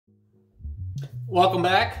Welcome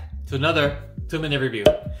back to another 2-minute review.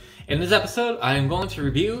 In this episode, I am going to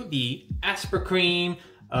review the Aspercreme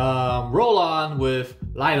Roll-On with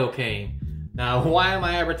Lidocaine. Now, why am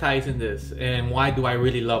I advertising this and why do I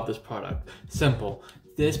really love this product? Simple.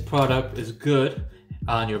 This product is good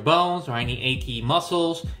on your bones or any achy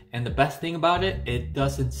muscles, and the best thing about it, it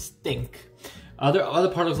doesn't stink. Other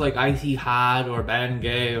products like Icy Hot or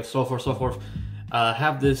Bengay or so forth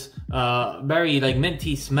have this very like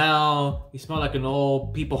minty smell. You smell like an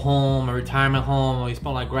old people home, a retirement home, or you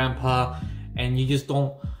smell like grandpa, and you just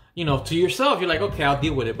don't, you know, to yourself you're like, okay, I'll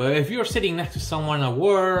deal with it. But if you're sitting next to someone at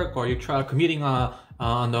work, or you're commuting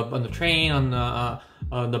on the train,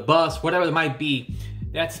 on the bus, whatever it might be,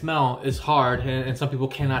 that smell is hard, and some people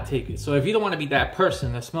cannot take it. So if you don't want to be that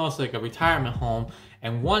person that smells like a retirement home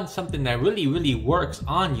and want something that really works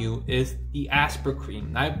on you, is the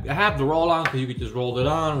Aspercreme. I have the roll-on because you can just roll it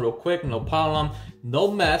on real quick, no problem, no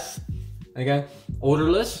mess. Again,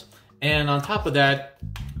 odorless, and on top of that,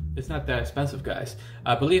 it's not that expensive, guys.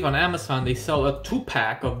 I believe on Amazon they sell a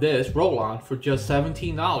 2-pack of this roll-on for just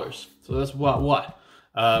 $17. So that's what?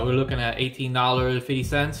 We're looking at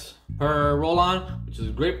 $18.50 per roll-on, which is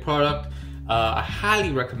a great product. I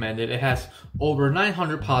highly recommend it. It has over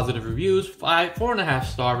 900 positive reviews, 4.5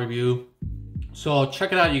 star review. So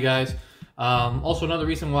check it out, you guys. Also, another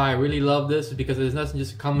reason why I really love this is because it doesn't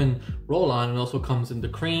just come in roll-on, it also comes in the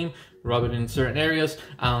cream. Rub it in certain areas.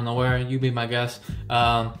 I don't know where, you be my guest.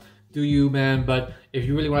 Do you, man? But if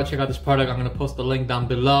you really want to check out this product, I'm gonna post the link down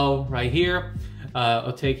below right here.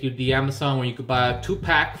 I'll take you to the Amazon where you could buy a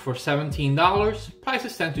 2-pack for $17.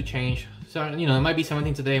 Prices tend to change. So, you know, it might be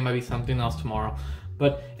 17 today, it might be something else tomorrow.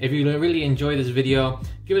 But if you really enjoy this video,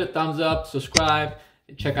 give it a thumbs up, subscribe,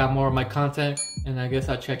 check out more of my content, and I guess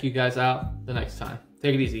I'll check you guys out the next time.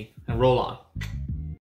 Take it easy and roll on.